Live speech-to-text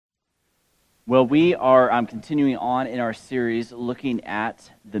Well, we are continuing on in our series looking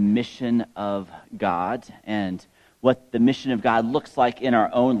at the mission of God and what the mission of God looks like in our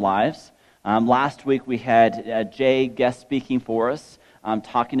own lives. Last week we had Jay guest speaking for us,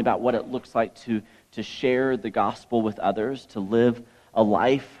 talking about what it looks like to share the gospel with others, to live a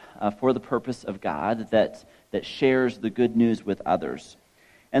life for the purpose of God that shares the good news with others.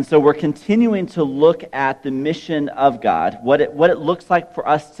 And so we're continuing to look at the mission of God, what it looks like for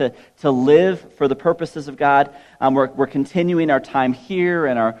us to live for the purposes of God. We're continuing our time here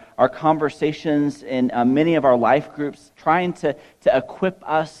and our conversations in many of our life groups, trying to equip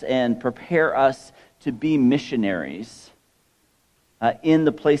us and prepare us to be missionaries in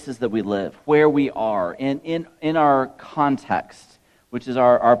the places that we live, where we are, in our context, which is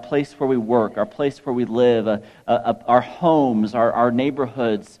our place where we work, our place where we live, our homes, our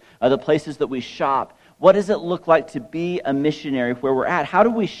neighborhoods, the places that we shop. What does it look like to be a missionary where we're at? How do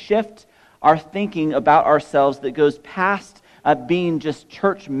we shift our thinking about ourselves that goes past being just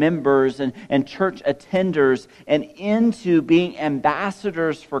church members and church attenders and into being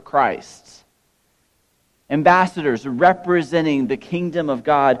ambassadors for Christ? Ambassadors representing the kingdom of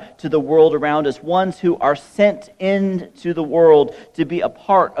God to the world around us, ones who are sent into the world to be a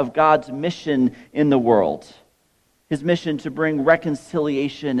part of God's mission in the world. His mission to bring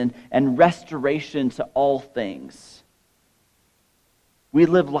reconciliation and restoration to all things. We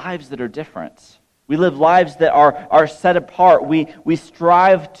live lives that are different. We live lives that are set apart. We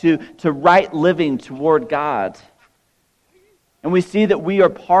strive to right living toward God. And we see that we are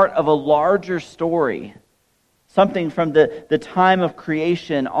part of a larger story. Something from the time of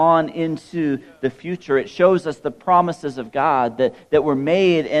creation on into the future. It shows us the promises of God that were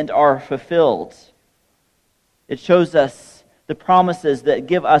made and are fulfilled. It shows us the promises that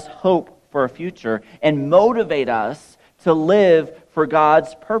give us hope for a future and motivate us to live for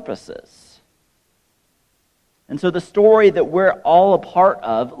God's purposes. And so the story that we're all a part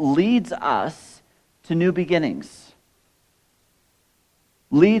of leads us to new beginnings.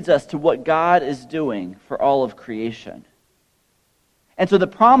 Leads us to what God is doing for all of creation. And so the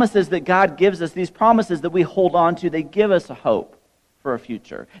promises that God gives us, these promises that we hold on to, they give us a hope for a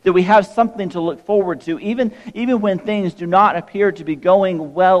future. That we have something to look forward to. Even when things do not appear to be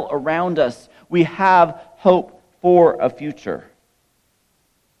going well around us, we have hope for a future.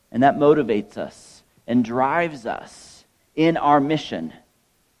 And that motivates us and drives us in our mission.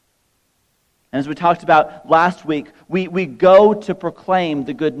 And as we talked about last week, we go to proclaim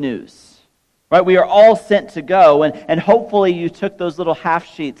the good news. Right? We are all sent to go, and hopefully you took those little half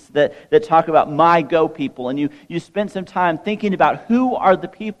sheets that talk about my go people, and you spent some time thinking about who are the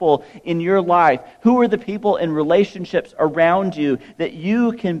people in your life, who are the people in relationships around you that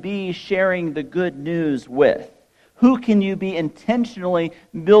you can be sharing the good news with. Who can you be intentionally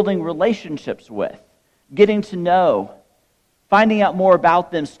building relationships with, getting to know, finding out more about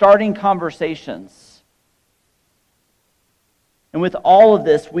them, starting conversations. And with all of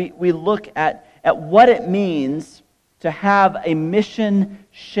this, we look at what it means to have a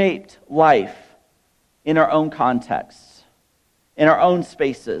mission-shaped life in our own contexts, in our own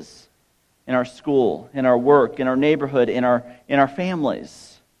spaces, in our school, in our work, in our neighborhood, in our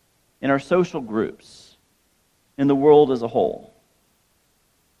families, in our social groups, in the world as a whole.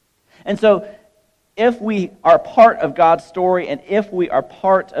 And so, if we are part of God's story and if we are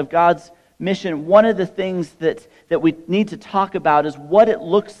part of God's mission, one of the things that we need to talk about is what it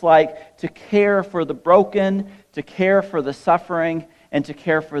looks like to care for the broken, to care for the suffering, and to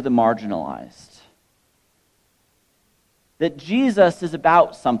care for the marginalized. That Jesus is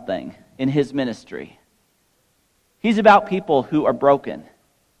about something in his ministry. He's about people who are broken.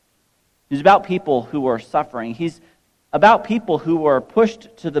 He's about people who are suffering. He's about people who are pushed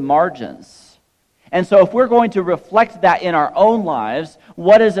to the margins. And so if we're going to reflect that in our own lives,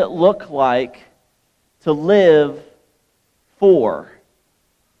 what does it look like to live for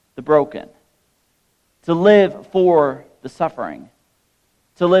the broken? To live for the suffering?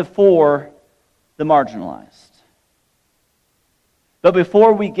 To live for the marginalized? But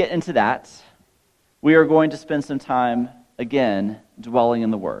before we get into that, we are going to spend some time, again, dwelling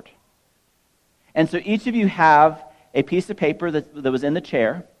in the Word. And so each of you have a piece of paper that was in the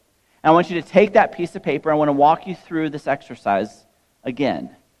chair. And I want you to take that piece of paper. I want to walk you through this exercise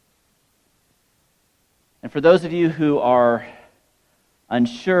again. And for those of you who are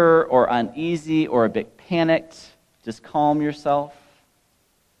unsure or uneasy or a bit panicked, just calm yourself.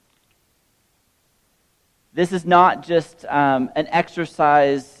 This is not just an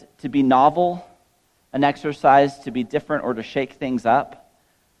exercise to be novel, an exercise to be different or to shake things up.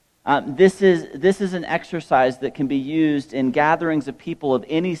 This is an exercise that can be used in gatherings of people of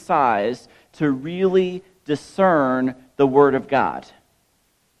any size to really discern the Word of God.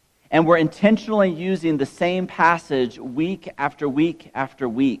 And we're intentionally using the same passage week after week after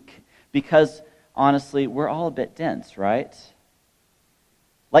week because, honestly, we're all a bit dense, right?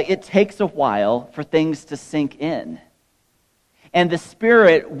 Like, it takes a while for things to sink in. And the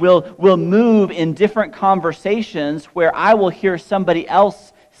Spirit will move in different conversations where I will hear somebody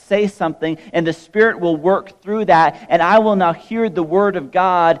else say something, and the Spirit will work through that, and I will now hear the Word of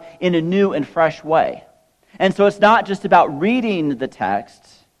God in a new and fresh way. And so it's not just about reading the text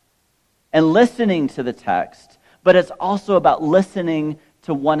and listening to the text, but it's also about listening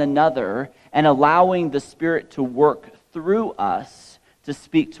to one another and allowing the Spirit to work through us to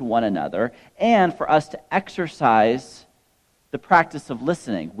speak to one another, and for us to exercise the practice of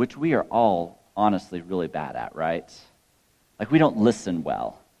listening, which we are all honestly really bad at, right? Like, we don't listen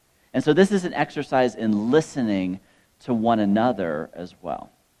well. And so this is an exercise in listening to one another as well,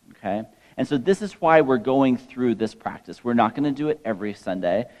 okay? And so this is why we're going through this practice. We're not going to do it every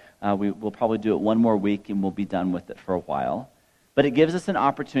Sunday. We'll probably do it one more week, and we'll be done with it for a while. But it gives us an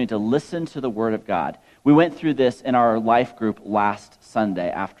opportunity to listen to the Word of God. We went through this in our life group last Sunday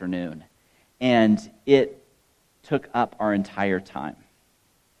afternoon, and it took up our entire time.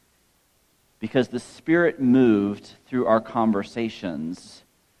 Because the Spirit moved through our conversations,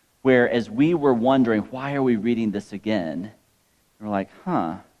 where as we were wondering, why are we reading this again? We're like,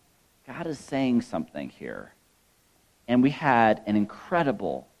 God is saying something here. And we had an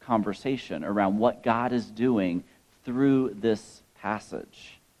incredible conversation around what God is doing through this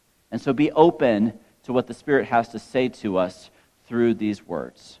passage. And so be open to what the Spirit has to say to us through these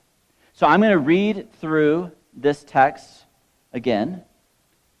words. So I'm going to read through this text again.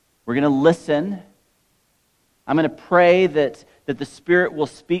 We're going to listen. I'm going to pray that the Spirit will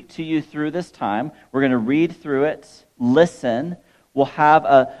speak to you through this time. We're going to read through it, listen. We'll have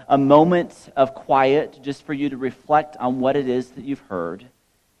a moment of quiet just for you to reflect on what it is that you've heard.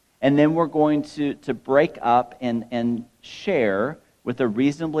 And then we're going to break up and share with a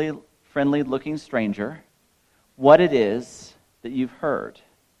reasonably friendly-looking stranger what it is that you've heard.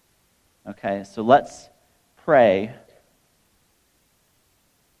 Okay, so let's pray,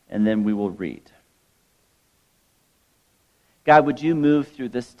 and then we will read. God, would you move through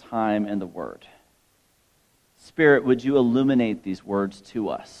this time in the Word? Spirit, would you illuminate these words to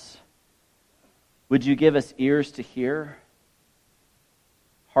us? Would you give us ears to hear,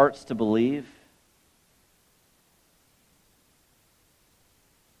 hearts to believe?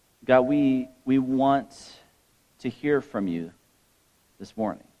 God, we want to hear from you this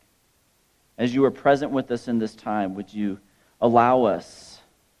morning. As you are present with us in this time, would you allow us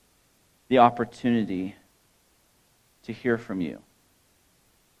the opportunity to hear from you?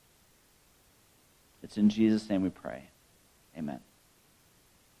 It's in Jesus' name we pray. Amen.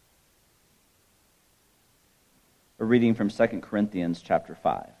 We're reading from 2 Corinthians chapter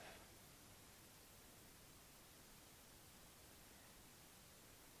 5.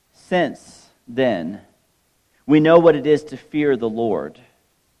 Since, then, we know what it is to fear the Lord,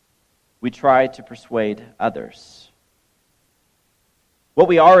 we try to persuade others. What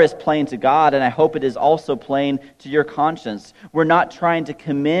we are is plain to God, and I hope it is also plain to your conscience. We're not trying to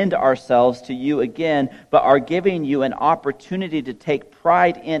commend ourselves to you again, but are giving you an opportunity to take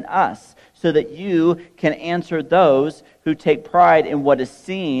pride in us, so that you can answer those who take pride in what is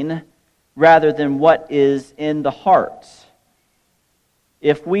seen rather than what is in the heart.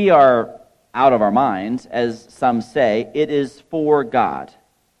 If we are out of our minds, as some say, it is for God.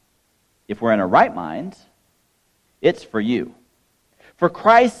 If we're in our right mind, it's for you. For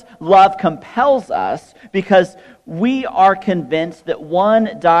Christ's love compels us because we are convinced that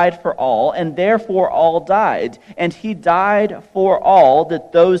one died for all, and therefore all died. And he died for all,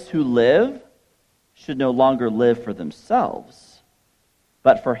 that those who live should no longer live for themselves,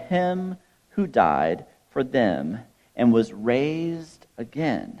 but for him who died for them and was raised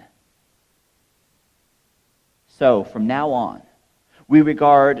again. So, from now on, we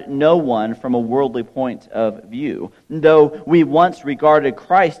regard no one from a worldly point of view. Though we once regarded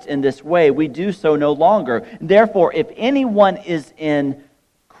Christ in this way, we do so no longer. Therefore, if anyone is in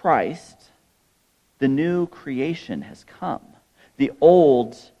Christ, the new creation has come. The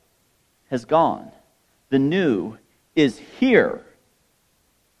old has gone. The new is here.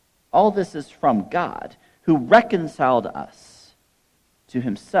 All this is from God, who reconciled us to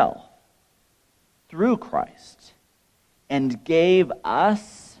himself through Christ and gave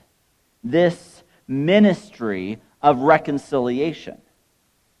us this ministry of reconciliation.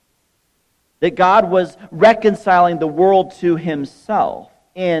 That God was reconciling the world to himself,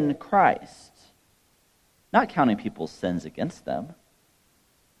 in Christ, not counting people's sins against them.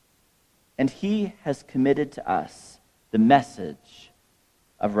 And he has committed to us the message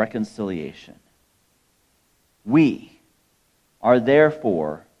of reconciliation. We are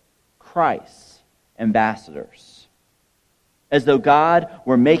therefore Christ's ambassadors. As though God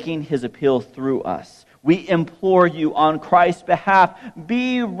were making his appeal through us, we implore you on Christ's behalf,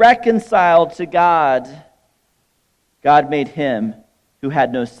 be reconciled to God. God made him who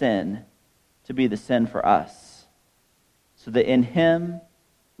had no sin to be the sin for us, so that in him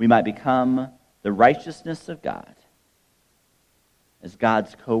we might become the righteousness of God. As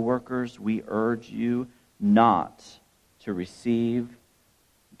God's co-workers, we urge you not to receive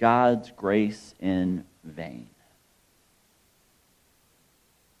God's grace in vain.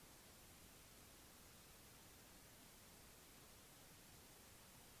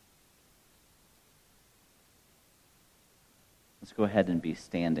 Let's go ahead and be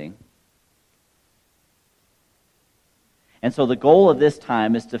standing. And so the goal of this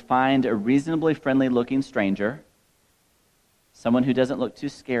time is to find a reasonably friendly-looking stranger, someone who doesn't look too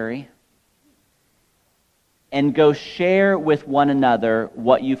scary, and go share with one another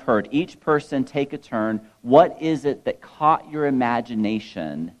what you've heard. Each person take a turn. What is it that caught your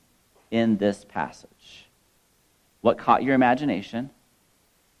imagination in this passage? What caught your imagination?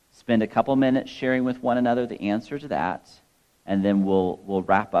 Spend a couple minutes sharing with one another the answer to that, and then we'll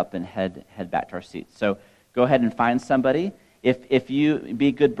wrap up and head back to our seats. So go ahead and find somebody. If you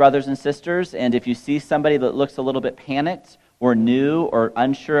be good brothers and sisters, and if you see somebody that looks a little bit panicked or new or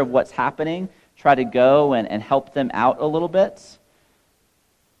unsure of what's happening, try to go and help them out a little bit.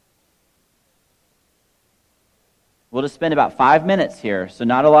 We'll just spend about 5 minutes here, so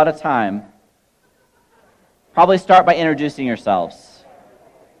not a lot of time. Probably start by introducing yourselves.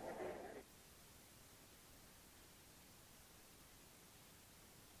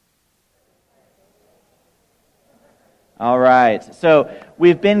 All right, so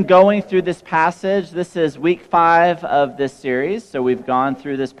we've been going through this passage. This is week 5 of this series, so we've gone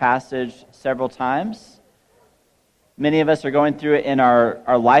through this passage several times. Many of us are going through it in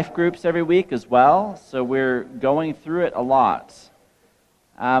our life groups every week as well, so we're going through it a lot.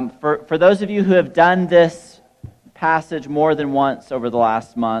 For those of you who have done this passage more than once over the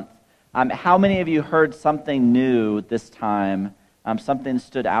last month, how many of you heard something new this time? Something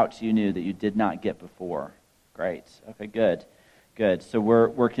stood out to you new that you did not get before? Great. Okay, good. So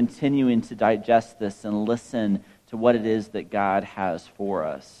we're continuing to digest this and listen to what it is that God has for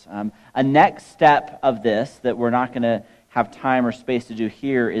us. A next step of this that we're not going to have time or space to do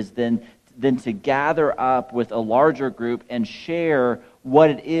here is then to gather up with a larger group and share what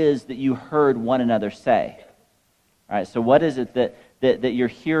it is that you heard one another say. All right, so what is it that you're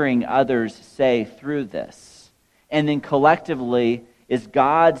hearing others say through this? And then collectively, is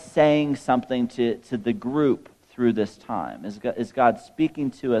God saying something to the group through this time? Is God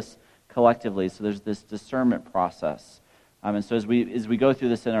speaking to us collectively? So there's this discernment process. And so as we go through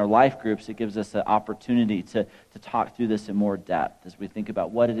this in our life groups, it gives us an opportunity to talk through this in more depth as we think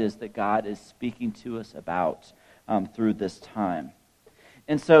about what it is that God is speaking to us about through this time.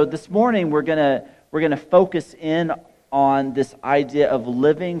 And so this morning we're gonna focus in on this idea of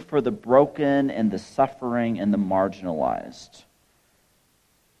living for the broken and the suffering and the marginalized.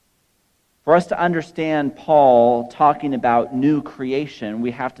 For us to understand Paul talking about new creation,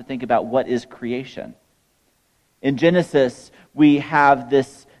 we have to think about what is creation. In Genesis, we have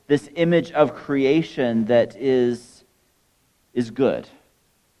this image of creation that is good.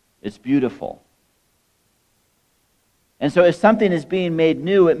 It's beautiful. And so if something is being made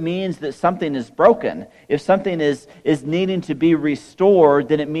new, it means that something is broken. If something is needing to be restored,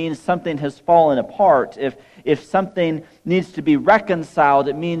 then it means something has fallen apart. If something needs to be reconciled,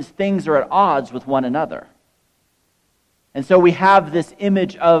 it means things are at odds with one another. And so we have this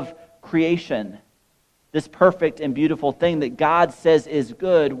image of creation, this perfect and beautiful thing that God says is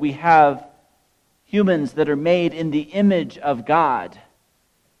good. We have humans that are made in the image of God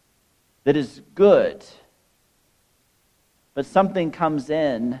that is good. But something comes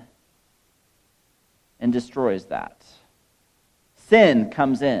in and destroys that. Sin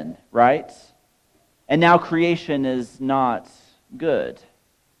comes in, right? And now creation is not good.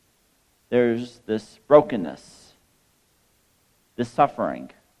 There's this brokenness, this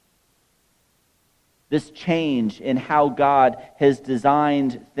suffering, this change in how God has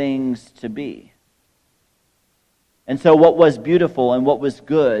designed things to be. And so what was beautiful and what was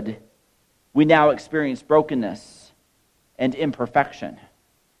good, we now experience brokenness and imperfection.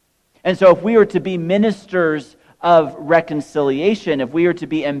 And so if we are to be ministers of reconciliation, if we are to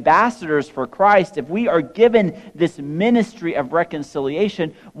be ambassadors for Christ, if we are given this ministry of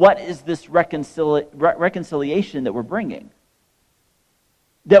reconciliation, what is this reconciliation that we're bringing?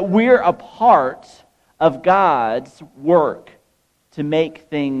 That we're a part of God's work to make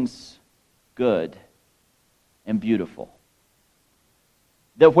things good and beautiful.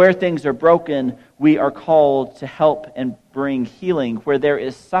 That where things are broken, we are called to help and bring healing. Where there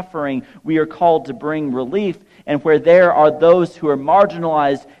is suffering, we are called to bring relief. And where there are those who are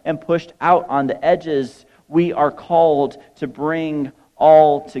marginalized and pushed out on the edges, we are called to bring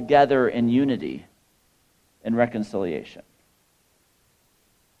all together in unity and reconciliation.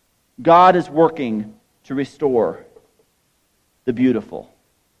 God is working to restore the beautiful.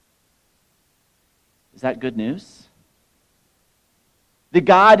 Is that good news? That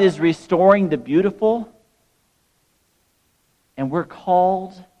God is restoring the beautiful, and we're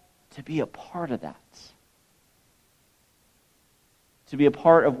called to be a part of that. To be a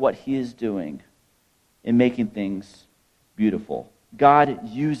part of what He is doing in making things beautiful. God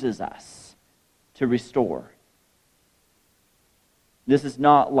uses us to restore. This is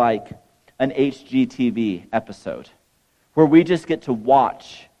not like an HGTV episode where we just get to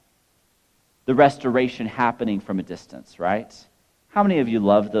watch the restoration happening from a distance, right? How many of you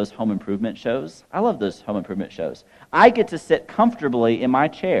love those home improvement shows? I love those home improvement shows. I get to sit comfortably in my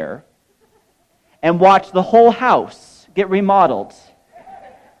chair and watch the whole house get remodeled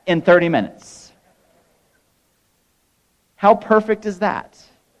in 30 minutes. How perfect is that?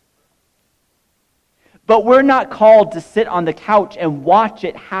 But we're not called to sit on the couch and watch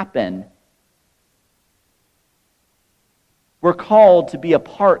it happen. We're called to be a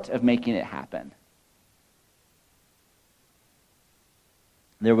part of making it happen.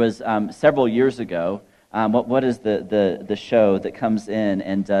 There was several years ago, what is the show that comes in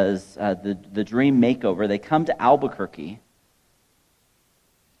and does the Dream Makeover? They come to Albuquerque,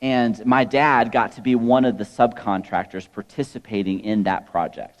 and my dad got to be one of the subcontractors participating in that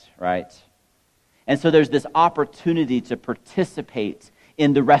project, right? And so there's this opportunity to participate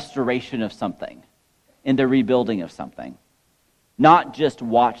in the restoration of something, in the rebuilding of something. Not just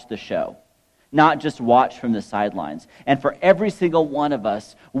watch the show. Not just watch from the sidelines. And for every single one of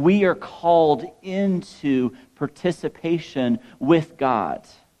us, we are called into participation with God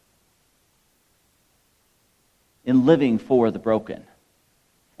in living for the broken,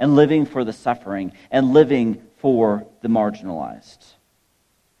 and living for the suffering, and living for the marginalized.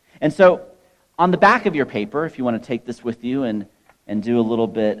 And so, on the back of your paper, if you want to take this with you and do a little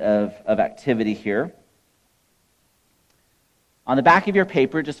bit of activity here, on the back of your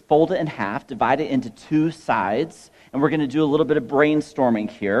paper, just fold it in half, divide it into two sides, and we're going to do a little bit of brainstorming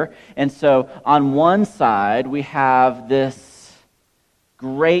here. And so on one side, we have this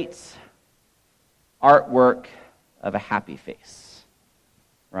great artwork of a happy face,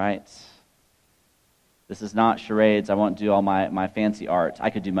 right? This is not charades. I won't do all my fancy art. I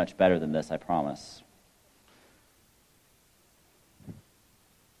could do much better than this, I promise.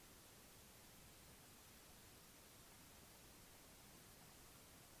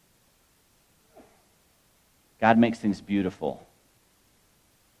 God makes things beautiful.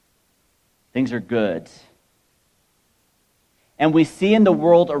 Things are good. And we see in the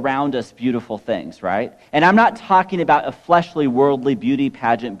world around us beautiful things, right? And I'm not talking about a fleshly, worldly beauty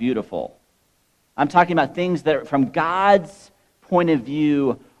pageant beautiful. I'm talking about things that, from God's point of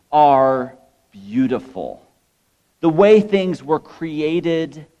view, are beautiful. The way things were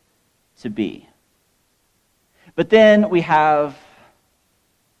created to be. But then we have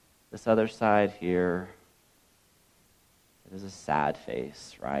this other side here. It is a sad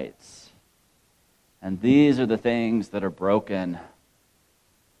face, right? And these are the things that are broken,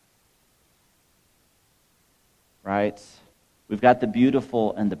 right? We've got the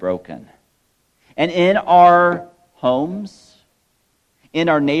beautiful and the broken. And in our homes, in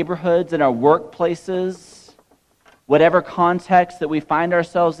our neighborhoods, in our workplaces, whatever context that we find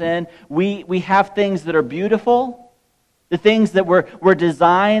ourselves in, we have things that are beautiful, the things that were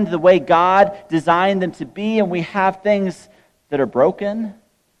designed the way God designed them to be, and we have things that are broken,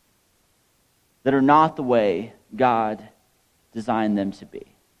 that are not the way God designed them to be.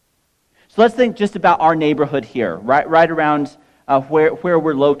 So let's think just about our neighborhood here, right around where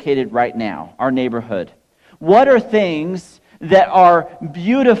we're located right now, our neighborhood. What are things that are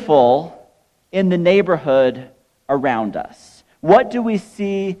beautiful in the neighborhood around us? What do we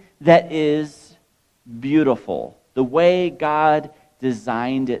see that is beautiful, the way God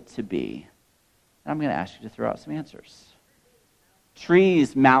designed it to be? And I'm going to ask you to throw out some answers.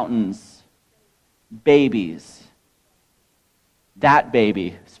 Trees, mountains, babies. That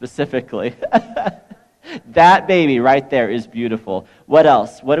baby, specifically. That baby right there is beautiful. What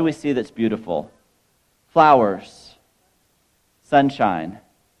else? What do we see that's beautiful? Flowers, sunshine,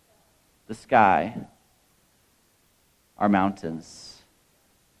 the sky, our mountains.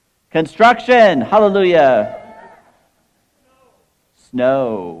 Construction, hallelujah.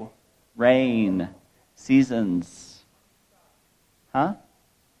 Snow, rain, seasons. Huh?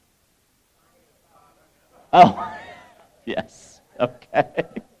 Oh, yes. Okay.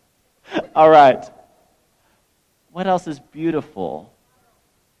 All right. What else is beautiful?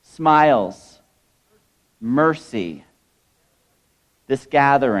 Smiles, mercy, this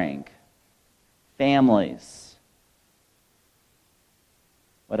gathering, families.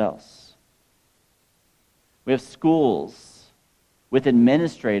 What else? We have schools with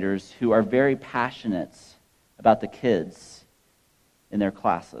administrators who are very passionate about the kids in their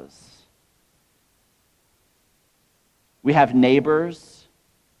classes. We have neighbors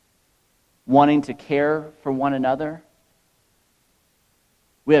wanting to care for one another.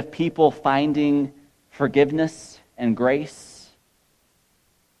 We have people finding forgiveness and grace,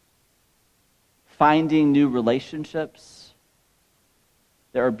 finding new relationships.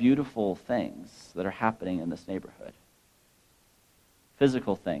 There are beautiful things that are happening in this neighborhood.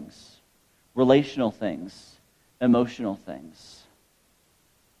 Physical things, relational things, emotional things.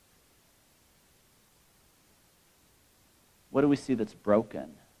 What do we see that's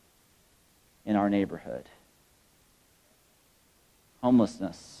broken in our neighborhood?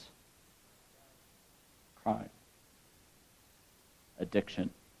 Homelessness, crime,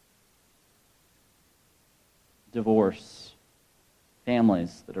 addiction, divorce,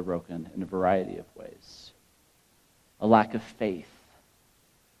 families that are broken in a variety of ways, a lack of faith,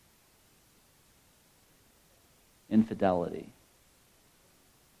 infidelity,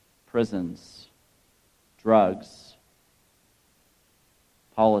 prisons, drugs,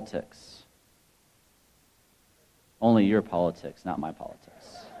 politics. Only your politics, not my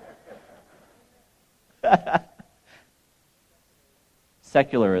politics.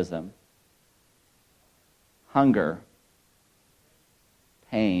 Secularism, hunger,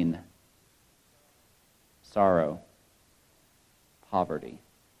 pain, sorrow, poverty,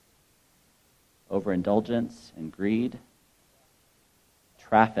 overindulgence and greed,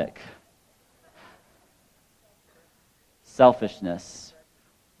 traffic, selfishness,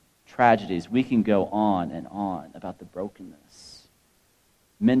 tragedies. We can go on and on about the brokenness.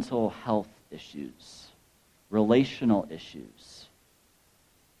 Mental health issues, relational issues,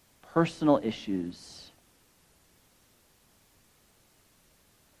 personal issues.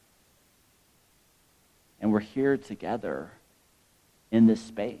 And we're here together in this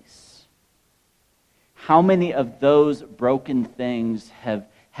space. How many of those broken things have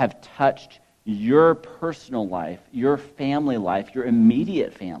touched your personal life, your family life, your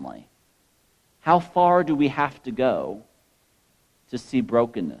immediate family? How far do we have to go to see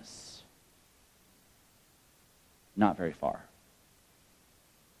brokenness? Not very far.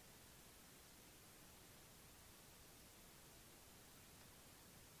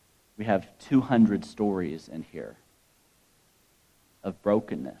 We have 200 stories in here of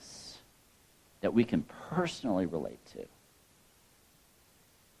brokenness that we can personally relate to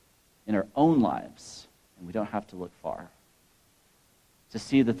in our own lives, and we don't have to look far to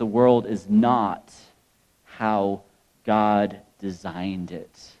see that the world is not how God designed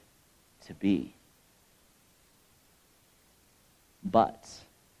it to be. But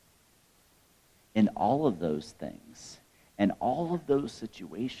in all of those things and all of those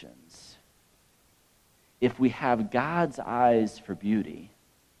situations, if we have God's eyes for beauty,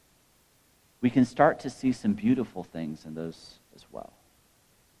 we can start to see some beautiful things in those as well.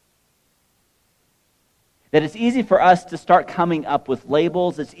 That it's easy for us to start coming up with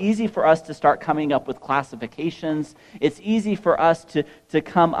labels. It's easy for us to start coming up with classifications. It's easy for us to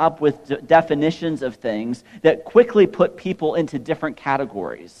come up with definitions of things that quickly put people into different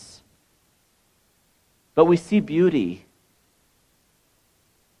categories. But we see beauty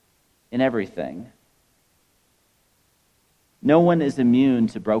in everything. No one is immune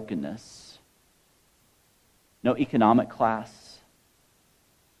to brokenness. No economic class,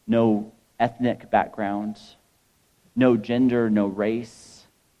 no ethnic background, no gender, no race.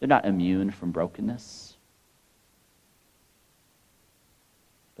 They're not immune from brokenness.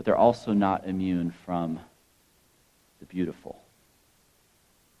 But they're also not immune from the beautiful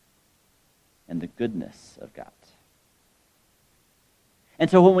and the goodness of God. And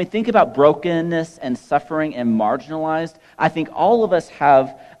so when we think about brokenness and suffering and marginalized, I think all of us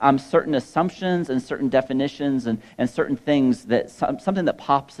have certain assumptions and certain definitions and certain things, that something that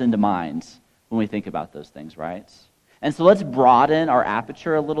pops into mind when we think about those things, right? And so let's broaden our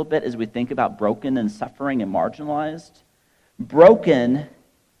aperture a little bit as we think about broken and suffering and marginalized. Broken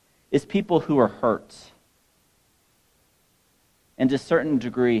is people who are hurt and to a certain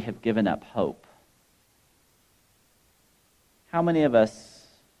degree have given up hope. How many of us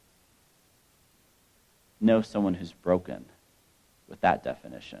know someone who's broken with that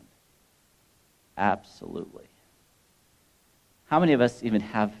definition? Absolutely. How many of us even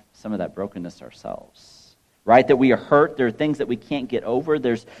have some of that brokenness ourselves? Right? That we are hurt. There are things that we can't get over.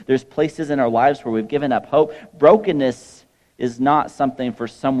 There's places in our lives where we've given up hope. Brokenness is not something for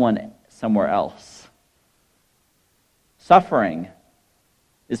someone somewhere else. Suffering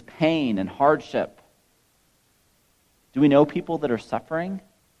is pain and hardship. Do we know people that are suffering?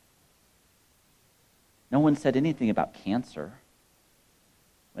 No one said anything about cancer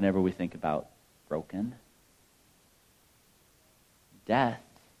whenever we think about broken. Death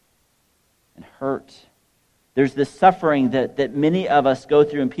and hurt. There's this suffering that many of us go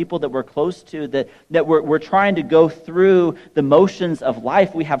through, and people that we're close to, that we're trying to go through the motions of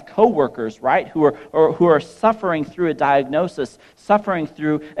life. We have coworkers, right, who are suffering through a diagnosis, suffering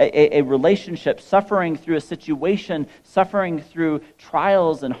through a relationship, suffering through a situation, suffering through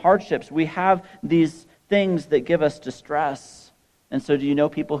trials and hardships. We have these things that give us distress. And so do you know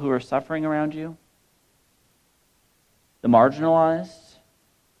people who are suffering around you? The marginalized?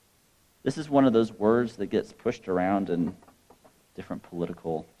 This is one of those words that gets pushed around in different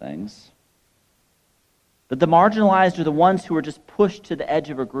political things. But the marginalized are the ones who are just pushed to the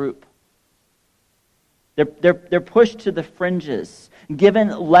edge of a group. They're pushed to the fringes, given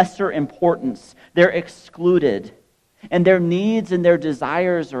lesser importance. They're excluded, and their needs and their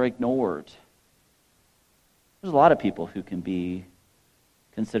desires are ignored. There's a lot of people who can be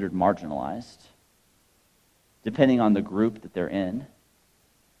considered marginalized, depending on the group that they're in.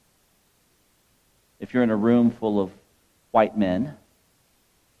 If you're in a room full of white men,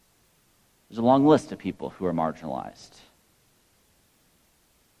 there's a long list of people who are marginalized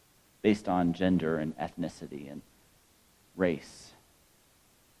based on gender and ethnicity and race.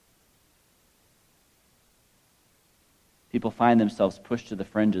 People find themselves pushed to the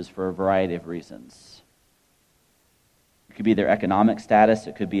fringes for a variety of reasons. It could be their economic status,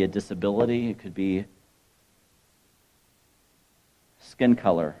 it could be a disability, it could be skin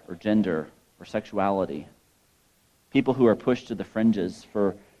color or gender or sexuality. People who are pushed to the fringes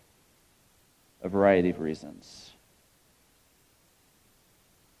for a variety of reasons.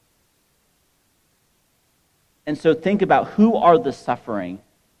 And so think about who are the suffering,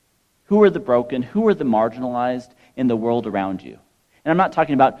 who are the broken, who are the marginalized in the world around you. And I'm not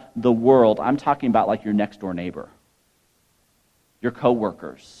talking about the world, I'm talking about like your next door neighbor, your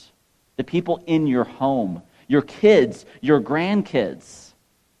coworkers, the people in your home, your kids, your grandkids.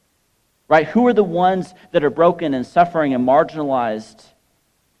 Right? Who are the ones that are broken and suffering and marginalized?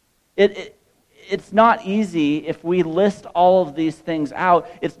 It's not easy if we list all of these things out.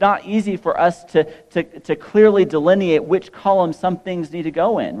 It's not easy for us to clearly delineate which column some things need to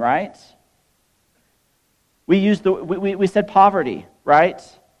go in, right? We said poverty, right?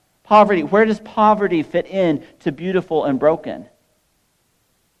 Poverty. Where does poverty fit in to beautiful and broken?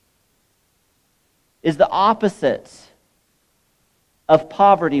 Is the opposite of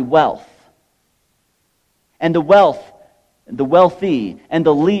poverty wealth? And the wealthy, and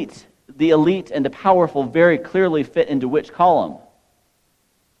the elite and the powerful very clearly fit into which column?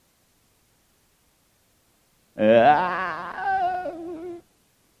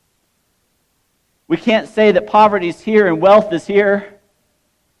 We can't say that poverty is here and wealth is here,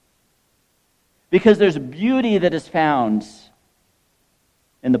 because there's beauty that is found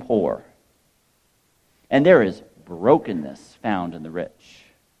in the poor, and there is brokenness found in the rich.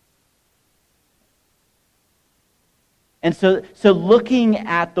 And so looking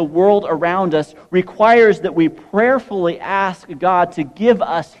at the world around us requires that we prayerfully ask God to give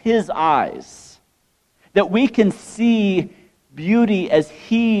us His eyes, that we can see beauty as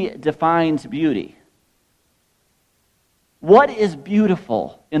He defines beauty. What is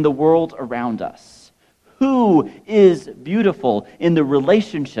beautiful in the world around us? Who is beautiful in the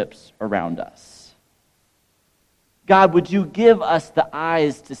relationships around us? God, would you give us the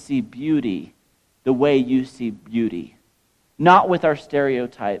eyes to see beauty the way you see beauty? Not with our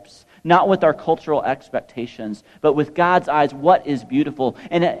stereotypes, not with our cultural expectations, but with God's eyes, what is beautiful?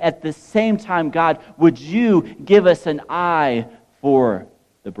 And at the same time, God, would you give us an eye for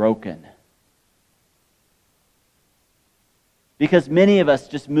the broken? Because many of us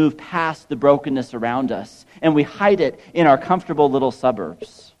just move past the brokenness around us, and we hide it in our comfortable little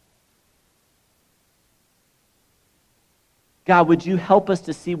suburbs. God, would you help us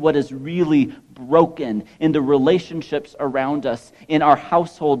to see what is really broken in the relationships around us, in our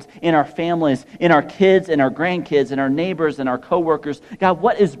households, in our families, in our kids, and our grandkids, and our neighbors, and our coworkers. God,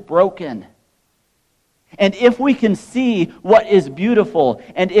 what is broken? And if we can see what is beautiful,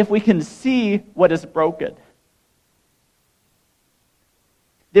 and if we can see what is broken,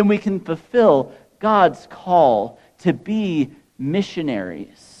 then we can fulfill God's call to be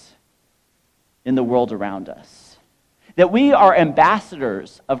missionaries in the world around us. That we are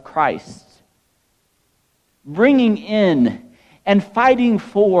ambassadors of Christ, bringing in and fighting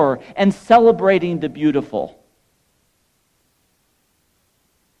for and celebrating the beautiful,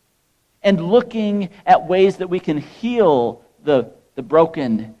 and looking at ways that we can heal the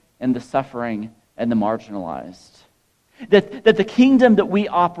broken and the suffering and the marginalized. That the kingdom that we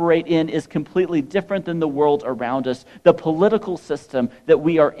operate in is completely different than the world around us. The political system that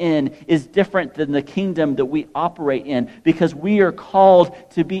we are in is different than the kingdom that we operate in, because we are called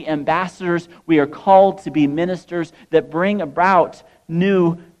to be ambassadors. We are called to be ministers that bring about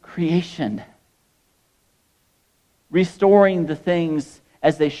new creation, restoring the things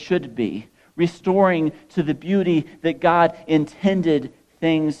as they should be, restoring to the beauty that God intended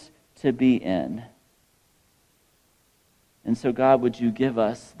things to be in. And so, God, would you give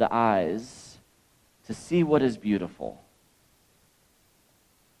us the eyes to see what is beautiful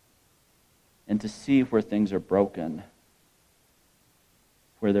and to see where things are broken,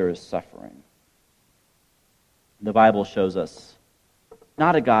 where there is suffering. The Bible shows us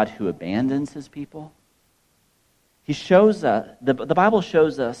not a God who abandons his people. He shows us, the Bible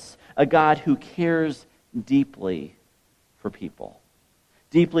shows us a God who cares deeply for people,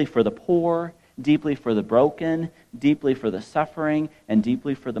 deeply for the poor, deeply for the broken, deeply for the suffering, and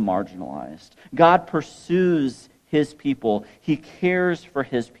deeply for the marginalized. God pursues his people. He cares for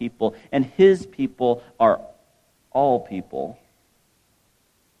his people, and his people are all people.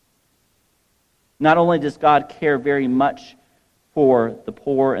 Not only does God care very much for the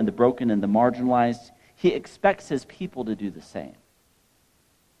poor and the broken and the marginalized, he expects his people to do the same.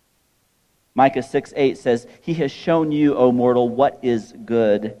 Micah 6:8 says, "He has shown you, O mortal, what is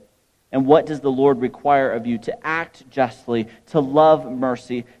good. And what does the Lord require of you? To act justly, to love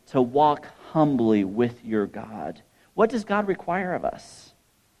mercy, to walk humbly with your God." What does God require of us?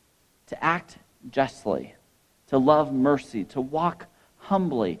 To act justly, to love mercy, to walk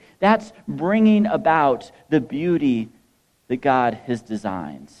humbly. That's bringing about the beauty that God has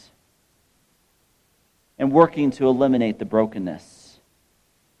designed, and working to eliminate the brokenness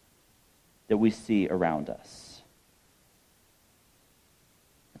that we see around us.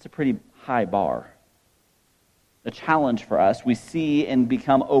 It's a pretty high bar. A challenge for us. We see and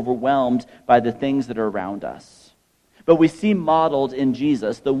become overwhelmed by the things that are around us. But we see modeled in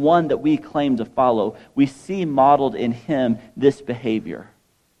Jesus, the one that we claim to follow, we see modeled in him this behavior,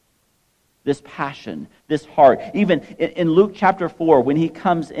 this passion, this heart. Even in Luke chapter 4, when he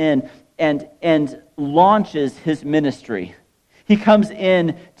comes in and launches his ministry, he comes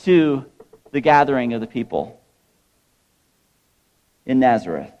in to the gathering of the people in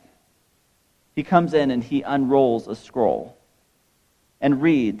Nazareth. He comes in and he unrolls a scroll and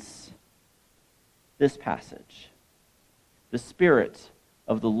reads this passage. "The Spirit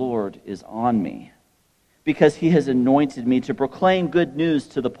of the Lord is on me, because he has anointed me to proclaim good news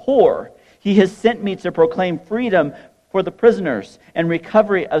to the poor. He has sent me to proclaim freedom for the prisoners and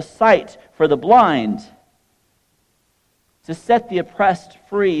recovery of sight for the blind, to set the oppressed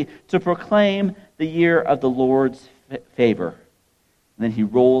free, to proclaim the year of the Lord's favor." And then he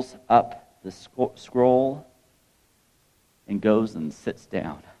rolls up the scroll and goes and sits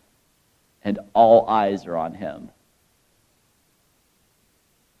down. And all eyes are on him.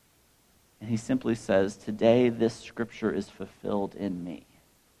 And he simply says, "Today this scripture is fulfilled in me."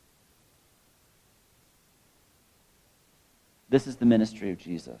 This is the ministry of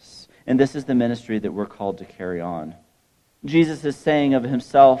Jesus. And this is the ministry that we're called to carry on. Jesus is saying of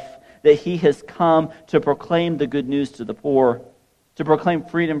himself that he has come to proclaim the good news to the poor, to proclaim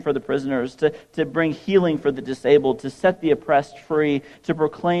freedom for the prisoners, to bring healing for the disabled, to set the oppressed free, to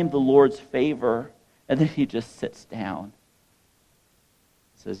proclaim the Lord's favor. And then he just sits down.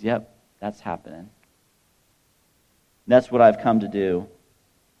 Says, "Yep, that's happening. That's what I've come to do."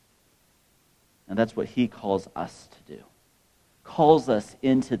 And that's what he calls us to do. Calls us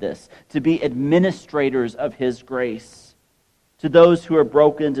into this, to be administrators of his grace, to those who are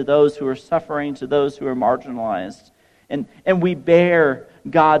broken, to those who are suffering, to those who are marginalized. And we bear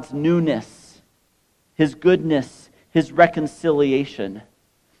God's newness, his goodness, his reconciliation.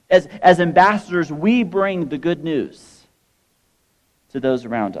 As ambassadors, we bring the good news to those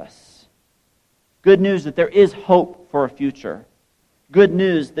around us. Good news that there is hope for a future. Good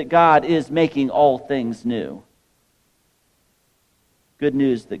news that God is making all things new. Good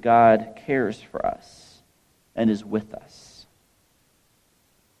news that God cares for us and is with us.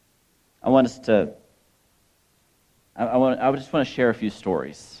 I just want to share a few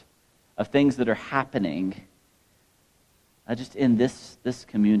stories of things that are happening just in this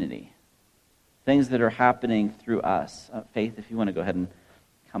community. Things that are happening through us. Faith, if you want to go ahead and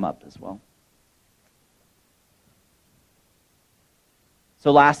come up as well.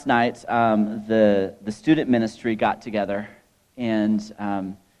 So last night, the student ministry got together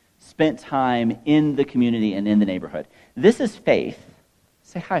and spent time in the community and in the neighborhood. This is Faith.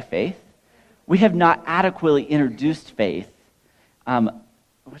 Say hi, Faith. We have not adequately introduced Faith,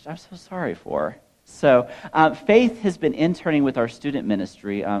 which I'm so sorry for. So Faith has been interning with our student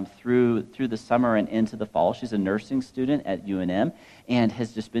ministry through the summer and into the fall. She's a nursing student at UNM and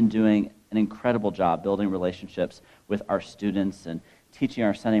has just been doing an incredible job building relationships with our students and teaching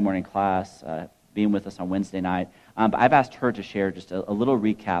our Sunday morning class, being with us on Wednesday night. But I've asked her to share just a little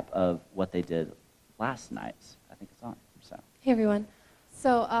recap of what they did last night. I think it's on. So. Hey, everyone.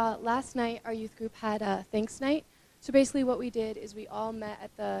 So last night, our youth group had a thanks night. So basically what we did is we all met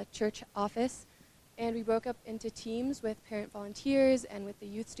at the church office, and we broke up into teams with parent volunteers and with the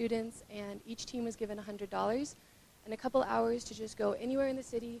youth students, and each team was given $100 and a couple hours to just go anywhere in the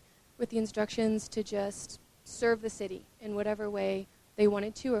city with the instructions to just serve the city in whatever way they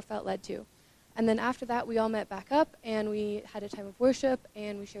wanted to or felt led to. And then after that, we all met back up, and we had a time of worship,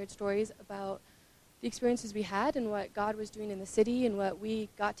 and we shared stories about the experiences we had and what God was doing in the city and what we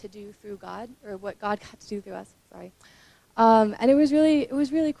got to do through God, or what God got to do through us, sorry. And it was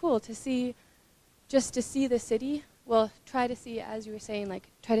really cool to see, just to see the city, well, try to see, as you were saying, like,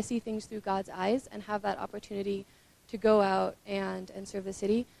 try to see things through God's eyes and have that opportunity to go out and serve the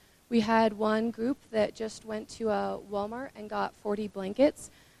city. We had one group that just went to a Walmart and got 40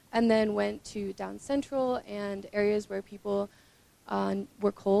 blankets, and then went to Down Central and areas where people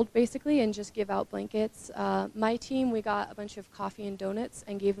were cold, basically, and just give out blankets. My team, we got a bunch of coffee and donuts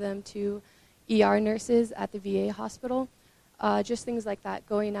and gave them to ER nurses at the VA hospital. Just things like that,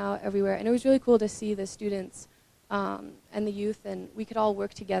 going out everywhere. And it was really cool to see the students and the youth, and we could all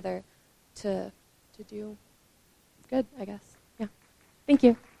work together to do good, I guess. Yeah. Thank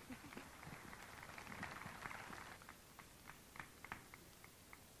you.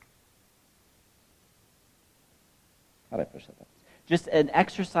 How do I push that button? Just an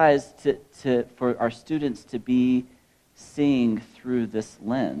exercise for our students to be seeing through this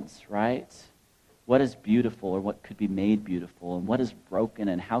lens, right? What is beautiful, or what could be made beautiful, and what is broken,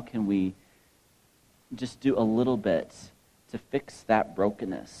 and how can we just do a little bit to fix that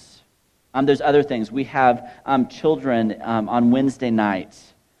brokenness? There's other things. We have children on Wednesday night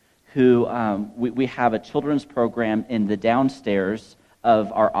who we have a children's program in the downstairs of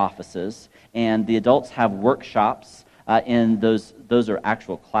our offices, and the adults have workshops in those are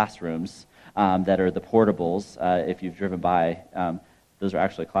actual classrooms that are the portables. If you've driven by, those are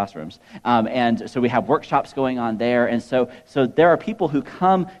actually classrooms. And so we have workshops going on there. And so there are people who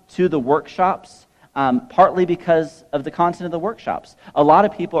come to the workshops partly because of the content of the workshops. A lot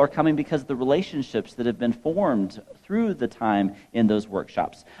of people are coming because of the relationships that have been formed through the time in those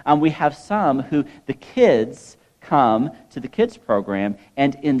workshops. We have some who the kids come to the kids program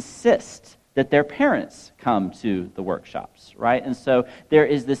and insist that their parents come to the workshops, right? And so there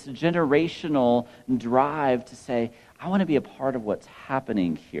is this generational drive to say, I want to be a part of what's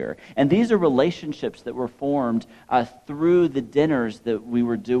happening here. And these are relationships that were formed through the dinners that we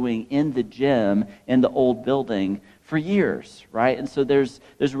were doing in the gym in the old building for years, right? And so there's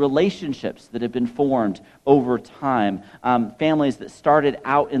relationships that have been formed over time. Families that started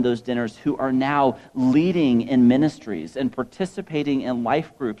out in those dinners who are now leading in ministries and participating in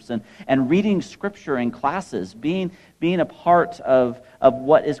life groups and reading scripture in classes, being a part of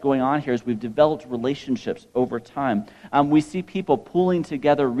what is going on here as we've developed relationships over time. We see people pulling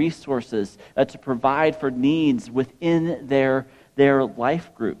together resources to provide for needs within their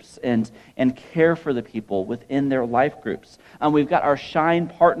life groups and care for the people within their life groups. We've got our Shine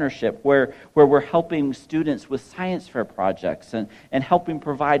partnership where we're helping students with science fair projects and helping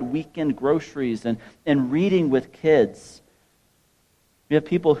provide weekend groceries and reading with kids. We have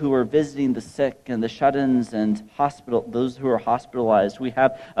people who are visiting the sick and the shut-ins and those who are hospitalized. We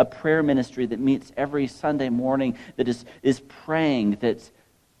have a prayer ministry that meets every Sunday morning that is praying that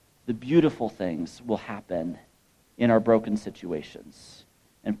the beautiful things will happen in our broken situations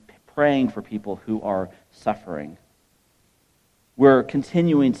and praying for people who are suffering. We're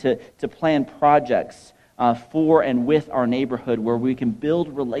continuing to plan projects for and with our neighborhood where we can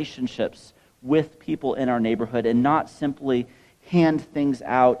build relationships with people in our neighborhood and not simply hand things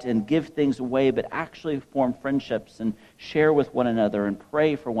out and give things away, but actually form friendships and share with one another and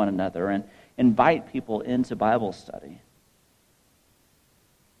pray for one another and invite people into Bible study.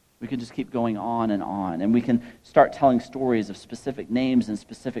 We can just keep going on, and we can start telling stories of specific names and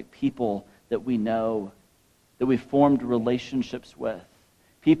specific people that we know, that we formed relationships with,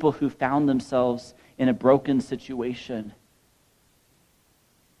 people who found themselves in a broken situation.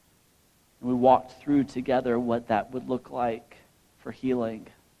 And we walked through together what that would look like for healing.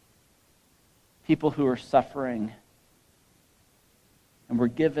 People who are suffering, and were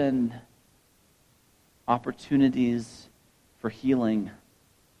given opportunities for healing.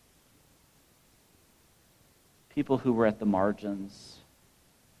 People who were at the margins.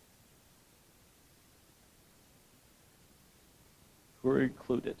 Who were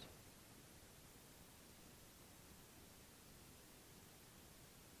included.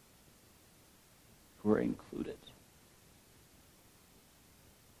 Who were included.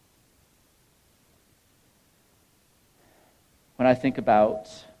 When I think about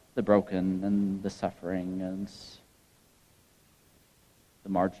the broken and the suffering and the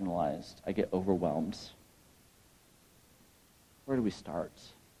marginalized, I get overwhelmed. Where do we start?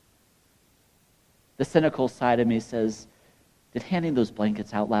 The cynical side of me says, did handing those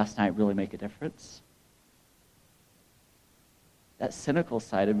blankets out last night really make a difference? That cynical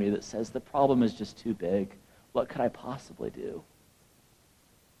side of me that says the problem is just too big. What could I possibly do?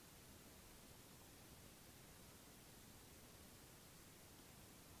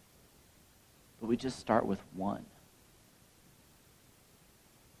 But we just start with one.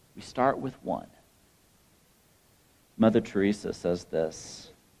 We start with one. Mother Teresa says this,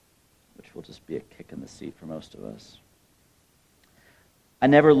 which will just be a kick in the seat for most of us. I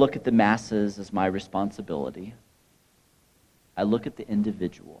never look at the masses as my responsibility. I look at the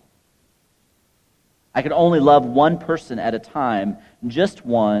individual. I can only love one person at a time, just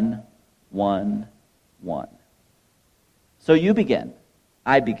one. So you begin.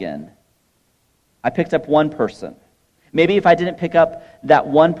 I begin. I picked up one person. Maybe if I didn't pick up that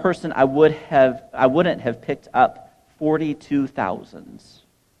one person, I wouldn't have picked up 42,000.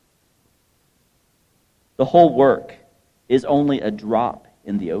 The whole work is only a drop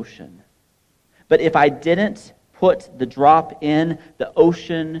in the ocean. But if I didn't put the drop in, the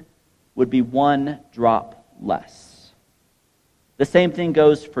ocean would be one drop less. The same thing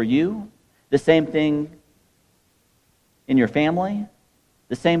goes for you, the same thing in your family,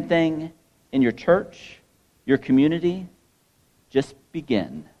 the same thing in your church, your community. Just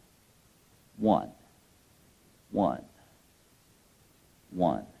begin. One.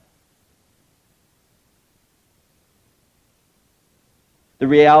 The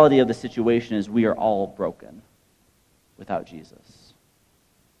reality of the situation is we are all broken without Jesus.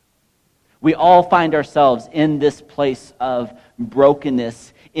 We all find ourselves in this place of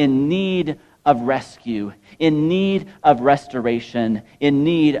brokenness, in need of rescue, in need of restoration, in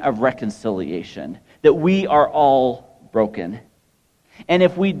need of reconciliation. That we are all broken. And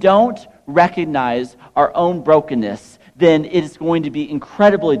if we don't recognize our own brokenness, then it is going to be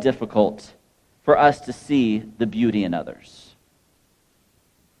incredibly difficult for us to see the beauty in others.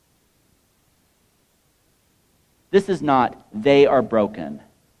 This is not they are broken.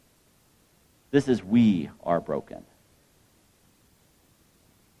 This is we are broken.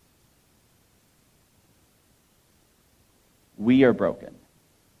 We are broken.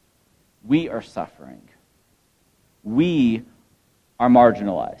 We are suffering. We are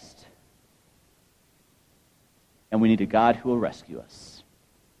marginalized. And we need a God who will rescue us.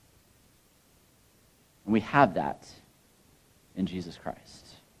 And we have that in Jesus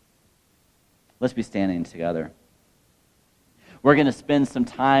Christ. Let's be standing together. We're going to spend some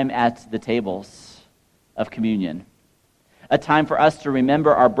time at the tables of communion. A time for us to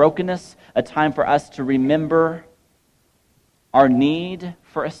remember our brokenness, a time for us to remember our need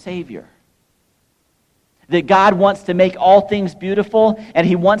for a Savior. That God wants to make all things beautiful, and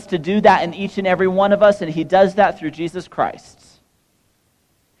He wants to do that in each and every one of us, and He does that through Jesus Christ.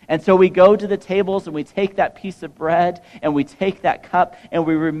 And so we go to the tables and we take that piece of bread and we take that cup and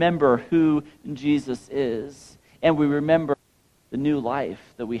we remember who Jesus is. And we remember the new life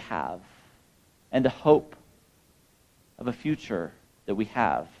that we have and the hope of a future that we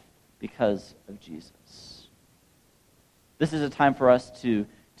have because of Jesus. This is a time for us to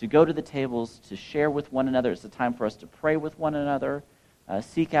go to the tables, to share with one another. It's a time for us to pray with one another,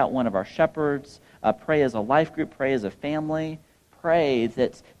 seek out one of our shepherds, pray as a life group, pray as a family, pray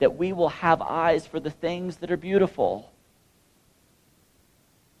that we will have eyes for the things that are beautiful,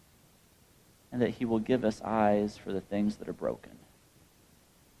 and that He will give us eyes for the things that are broken,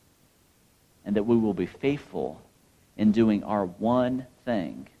 and that we will be faithful in doing our one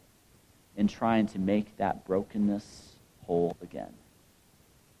thing in trying to make that brokenness whole again.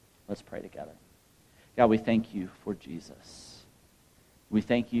 Let's pray together. God, we thank you for Jesus. We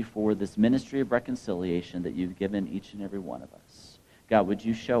thank you for this ministry of reconciliation that you've given each and every one of us. God, would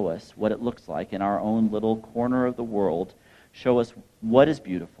you show us what it looks like in our own little corner of the world? Show us what is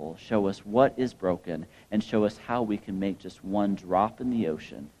beautiful, show us what is broken, and show us how we can make just one drop in the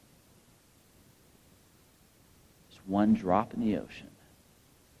ocean. Just one drop in the ocean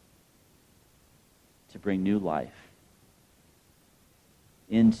to bring new life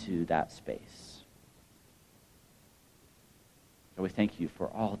into that space. God, we thank you for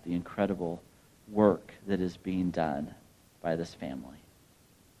all the incredible work that is being done by this family.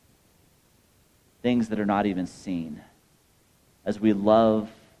 Things that are not even seen. As we love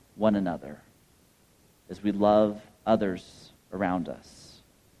one another, as we love others around us.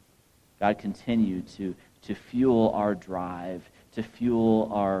 God, continue to fuel our drive, to fuel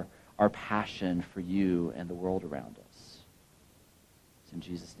our passion for you and the world around us. It's in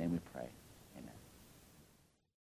Jesus' name we pray.